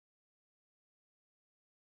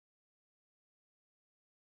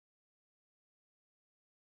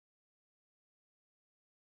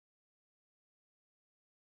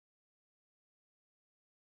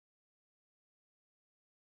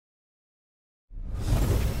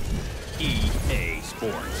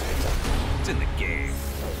sport. It's in the game.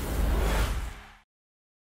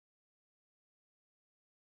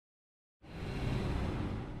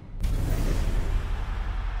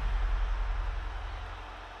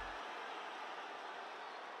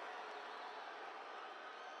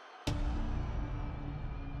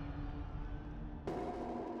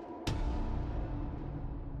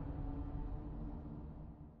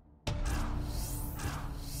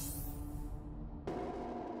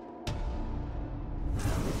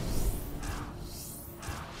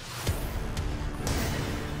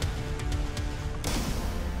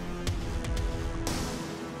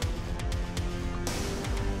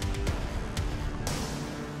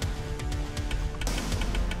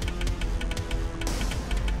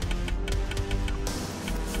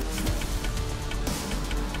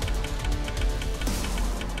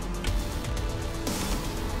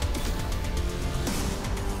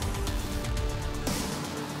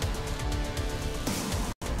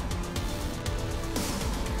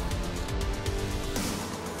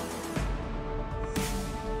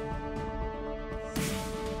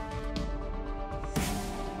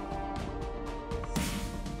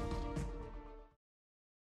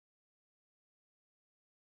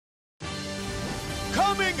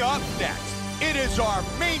 Coming up next, it is our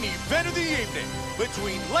main event of the evening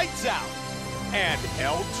between Lights Out and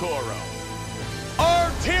El Toro.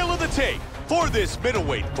 Our tale of the tape for this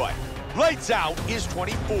middleweight fight. Lights Out is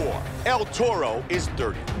 24. El Toro is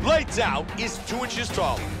 30. Lights Out is 2 inches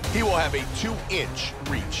taller. He will have a 2-inch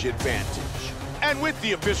reach advantage. And with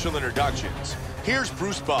the official introductions, here's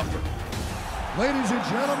Bruce Buffer. Ladies and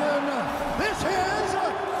gentlemen, this is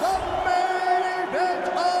the main event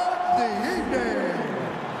of the evening.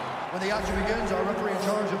 When the action begins, our referee in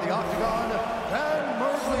charge of the octagon, Dan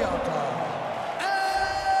Mersliotta. And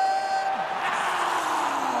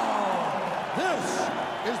now, this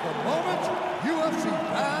is the moment UFC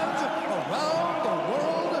fans around the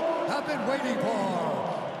world have been waiting for.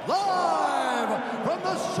 Live from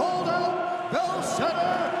the sold-out Bell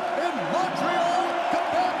Center in Montreal,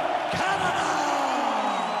 Quebec, Canada.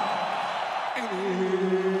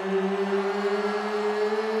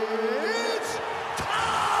 It's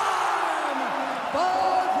time! 5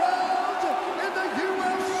 rounds in the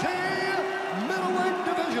UFC middleweight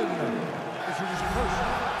division. Introducing first,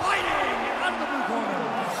 fighting out of the blue corner.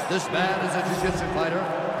 This man is a jiu-jitsu fighter,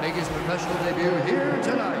 making his professional debut here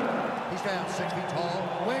tonight. He stands 6 feet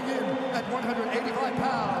tall, weighing in at 185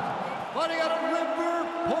 pounds. Fighting out of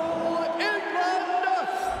Liverpool, England,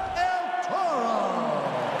 El Toro.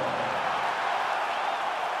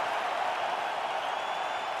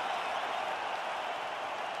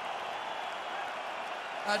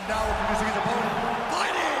 And now introducing his opponent,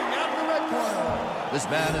 fighting out of the red corner. This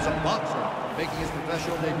man is a boxer, making his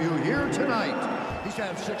professional debut here tonight. He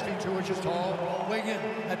stands 6 feet 2 inches tall, weighing in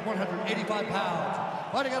at 185 pounds.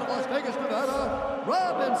 Fighting out of Las Vegas, Nevada,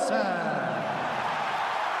 Robinson.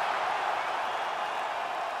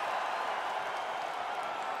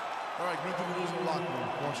 All right, greet the leaders in the locker room.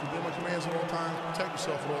 I want you to obey my commands at all times, protect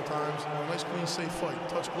yourself at all times. Nice, clean, safe fight.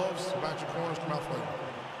 Touch gloves, back your corners, come out fighting.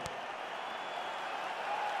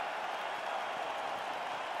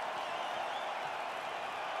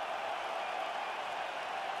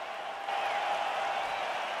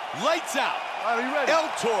 Lights out. All right, are you ready? El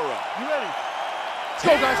Toro. You ready? Let's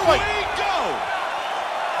go, guys, fight. Here we go.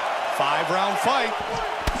 5-round fight.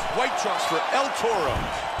 White trunks for El Toro.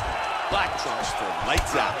 Black trunks for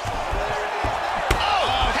Lights Out.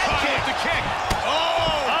 Oh, head kick. The kick.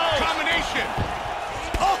 Oh, combination.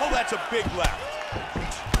 Oh, that's a big left.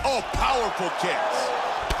 Oh, powerful kicks.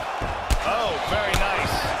 Oh, very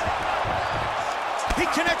nice. He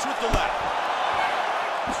connects with the left.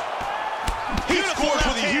 He scores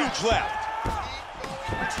with a huge left.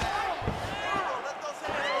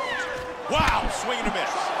 Wow, swing and a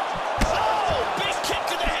miss. Oh, big kick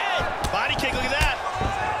to the head. Body kick, look at that.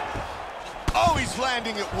 Oh, he's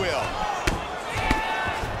landing at will.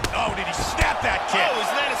 Oh, did he snap that kick? Oh, he's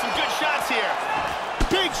landing some good shots here.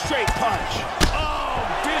 Big straight punch. Oh,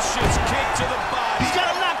 vicious kick to the body. He's got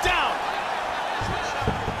him knocked down.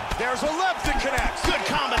 There's a left that connects. Good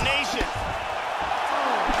combination.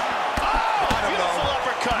 Beautiful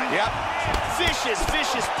uppercut. Yep.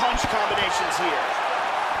 Vicious punch combinations here.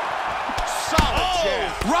 Solid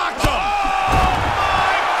jab. Rocked him. Oh,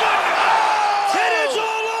 my goodness. And it's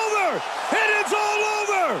all over. And it's all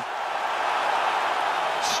over.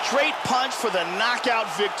 Straight punch for the knockout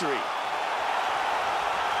victory.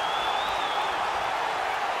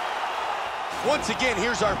 Once again,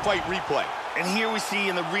 here's our fight replay. And here we see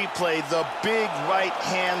in the replay the big right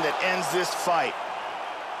hand that ends this fight.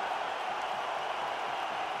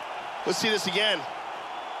 Let's see this again.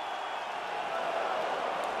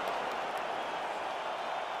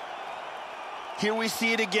 Here we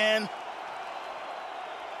see it again.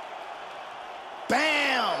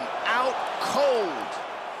 Bam! Out cold.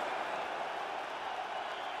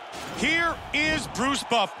 Here is Bruce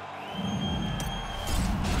Buff.